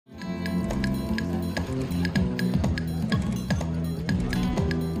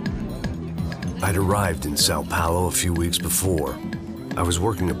I'd arrived in Sao Paulo a few weeks before. I was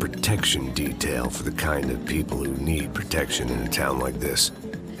working a protection detail for the kind of people who need protection in a town like this.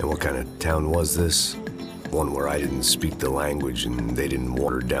 And what kind of town was this? One where I didn't speak the language and they didn't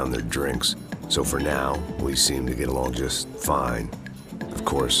water down their drinks. So for now, we seemed to get along just fine. Of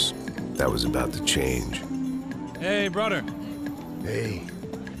course, that was about to change. Hey, brother. Hey.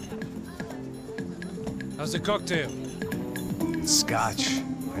 How's the cocktail? It's scotch.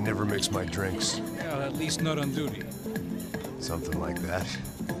 I never mix my drinks. Yeah, at least not on duty. Something like that.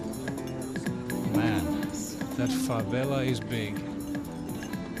 Man, that favela is big.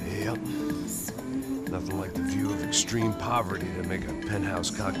 Yep. Nothing like the view of extreme poverty to make a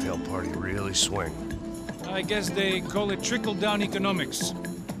penthouse cocktail party really swing. I guess they call it trickle-down economics.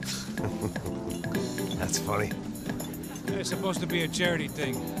 That's funny. It's supposed to be a charity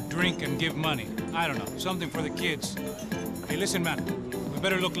thing. Drink and give money. I don't know, something for the kids. Hey, listen, man. We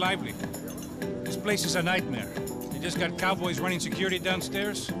better look lively. This place is a nightmare. They just got cowboys running security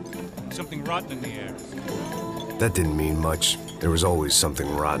downstairs. And something rotten in the air. That didn't mean much. There was always something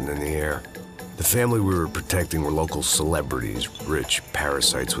rotten in the air. The family we were protecting were local celebrities, rich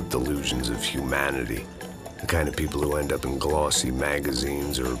parasites with delusions of humanity. The kind of people who end up in glossy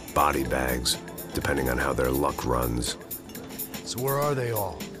magazines or body bags, depending on how their luck runs. So where are they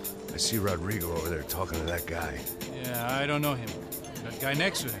all? I see Rodrigo over there talking to that guy. Yeah, I don't know him. That guy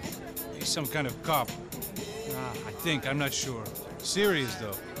next to him. He's some kind of cop. I think, I'm not sure. Serious,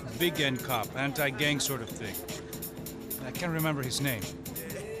 though. Big end cop, anti-gang sort of thing. I can't remember his name.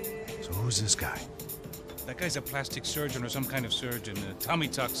 So who's this guy? That guy's a plastic surgeon or some kind of surgeon. Tummy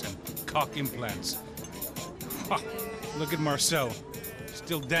tucks and cock implants. Look at Marcel.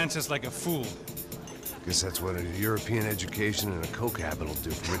 Still dances like a fool. Guess that's what a European education and a coke habit will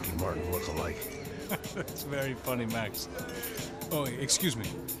do for Ricky Martin look-alike. That's very funny, Max. Oh, excuse me.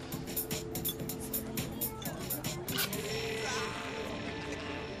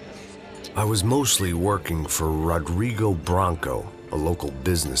 I was mostly working for Rodrigo Branco, a local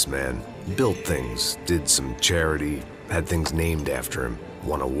businessman. Built things, did some charity, had things named after him,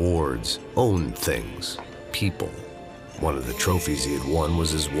 won awards, owned things, people. One of the trophies he had won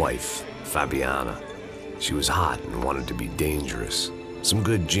was his wife, Fabiana. She was hot and wanted to be dangerous. Some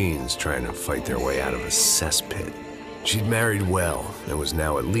good genes trying to fight their way out of a cesspit. She'd married well and was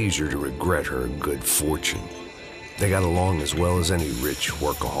now at leisure to regret her good fortune. They got along as well as any rich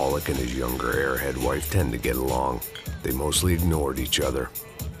workaholic and his younger airhead wife tend to get along. They mostly ignored each other.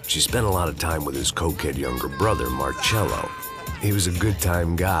 She spent a lot of time with his cokehead younger brother, Marcello. He was a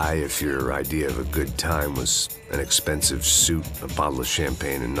good-time guy if your idea of a good time was an expensive suit, a bottle of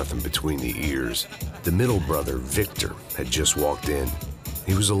champagne, and nothing between the ears. The middle brother, Victor, had just walked in.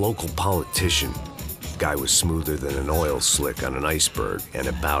 He was a local politician. Guy was smoother than an oil slick on an iceberg and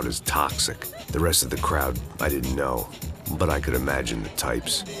about as toxic. The rest of the crowd, I didn't know, but I could imagine the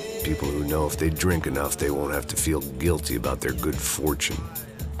types. People who know if they drink enough, they won't have to feel guilty about their good fortune.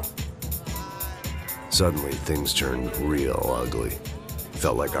 Suddenly, things turned real ugly.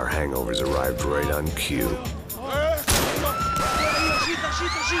 Felt like our hangovers arrived right on cue.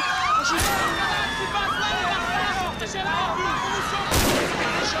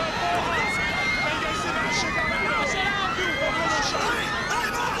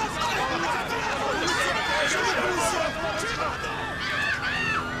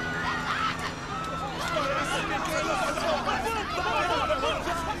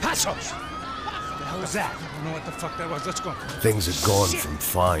 Passos! What was that? I don't know what the fuck that was. Let's go. Things had gone from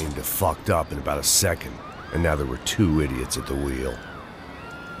fine to fucked up in about a second, and now there were two idiots at the wheel.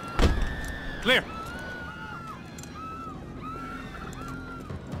 Clear.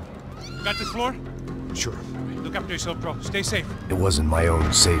 You got this floor? Sure. Look after yourself, bro. Stay safe. It wasn't my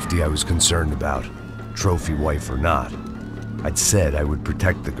own safety I was concerned about, trophy wife or not. I'd said I would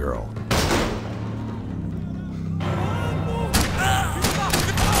protect the girl.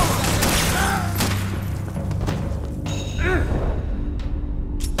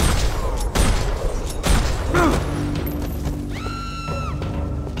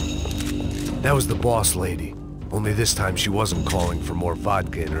 That was the boss lady. Only this time she wasn't calling for more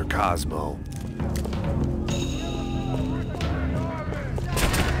vodka in her Cosmo.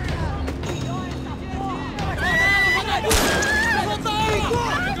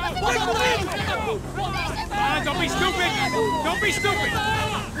 Don't be stupid! Don't be stupid!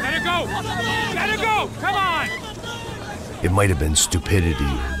 Let her go! Let her go! Come on! It might have been stupidity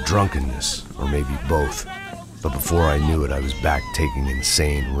or drunkenness, or maybe both. But before I knew it, I was back taking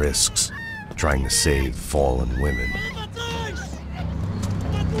insane risks, trying to save fallen women.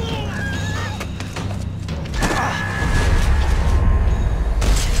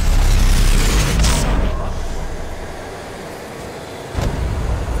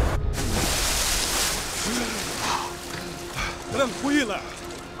 Tranquila!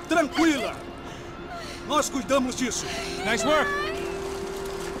 Tranquila! Nós cuidamos disso. Nice work.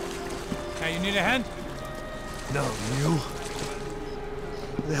 Hey, you need a hand? No, you?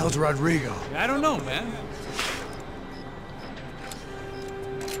 Who the hell's Rodrigo? I don't know, man.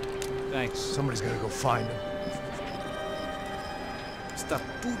 Thanks. Somebody's gotta go find him. Está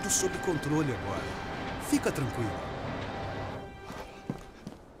tudo sob controle agora. Fica tranquilo.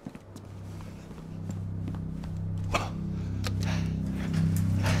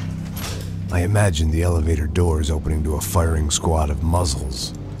 I imagined the elevator doors opening to a firing squad of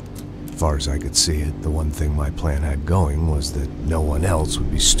muzzles. As far as I could see it, the one thing my plan had going was that no one else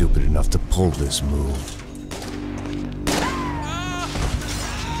would be stupid enough to pull this move.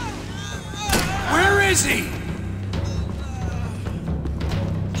 Where is he?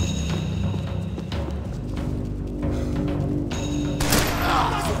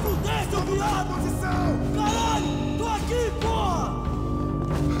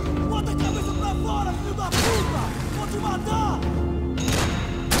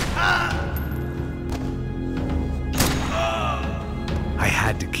 I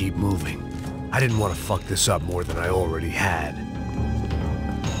had to keep moving. I didn't want to fuck this up more than I already had.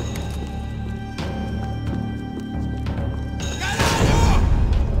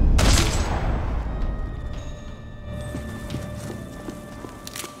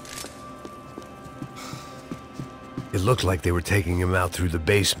 It looked like they were taking him out through the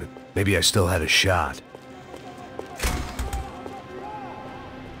basement. Maybe I still had a shot.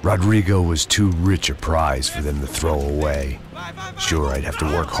 Rodrigo was too rich a prize for them to throw away. Sure, I'd have to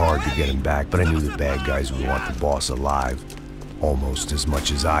work hard to get him back, but I knew the bad guys would want the boss alive, almost as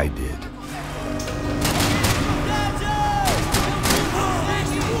much as I did.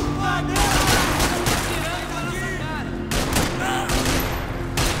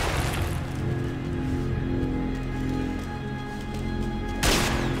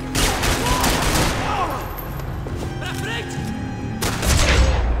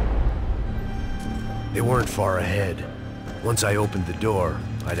 They weren't far ahead. Once I opened the door,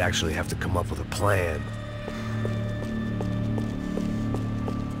 I'd actually have to come up with a plan.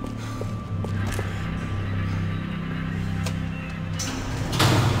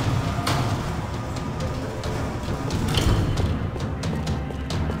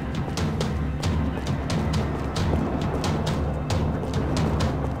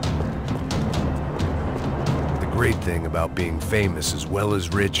 The great thing about being famous as well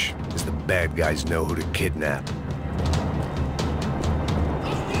as rich is the bad guys know who to kidnap.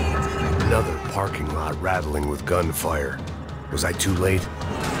 Another parking lot rattling with gunfire. Was I too late?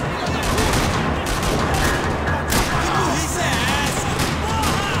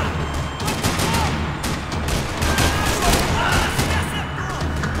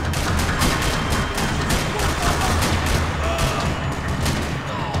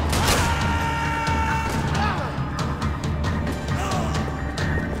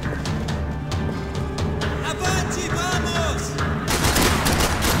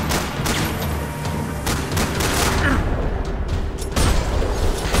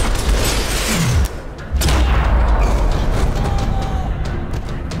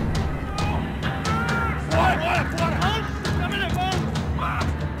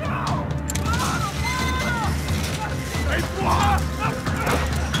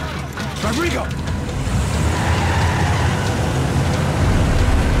 Rodrigo!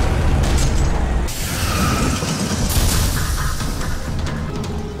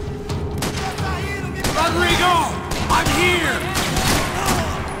 Rodrigo! I'm here!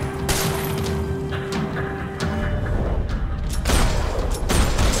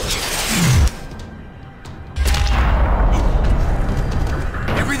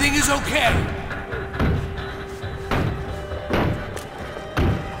 Everything is okay!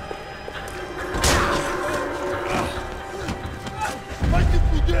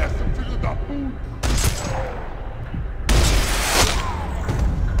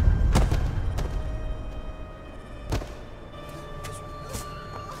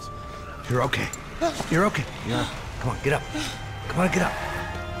 You're okay. You're okay. Yeah. Come on, get up. Come on, get up.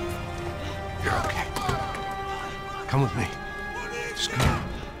 You're okay. Come with me. Just come on.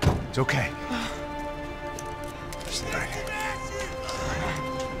 It's okay. Stay right here.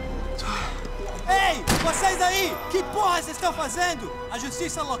 Ei, vocês aí! Que porra vocês estão fazendo? A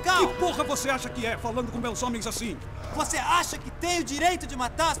justiça local? Que porra você acha que é, falando com meus homens assim? Você acha que tem o direito de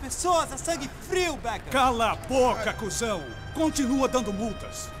matar as pessoas a sangue frio, Becker? Cala a boca, cuzão! Continua dando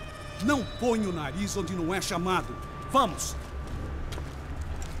multas. Não põe o nariz onde não é chamado. Vamos!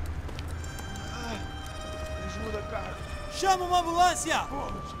 Chama uma ambulância!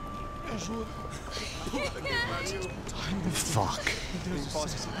 Fuck.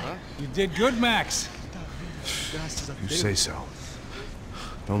 You did good, Max. You say so.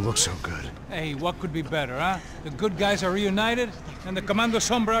 Don't look so good. Hey, what could be better, huh? The good guys are reunited, and the Commando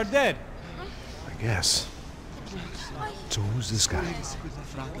Sombra are dead. I guess. So who's this guy?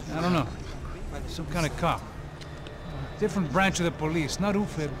 I don't know. Some kind of cop. Different branch of the police. Not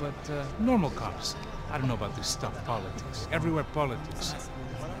UFE, but normal cops. I don't know about this stuff, politics. Everywhere politics.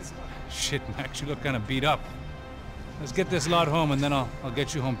 Shit, Max, you look kind of beat up. Let's get this lot home, and then I'll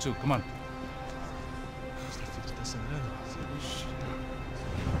get you home too. Come on.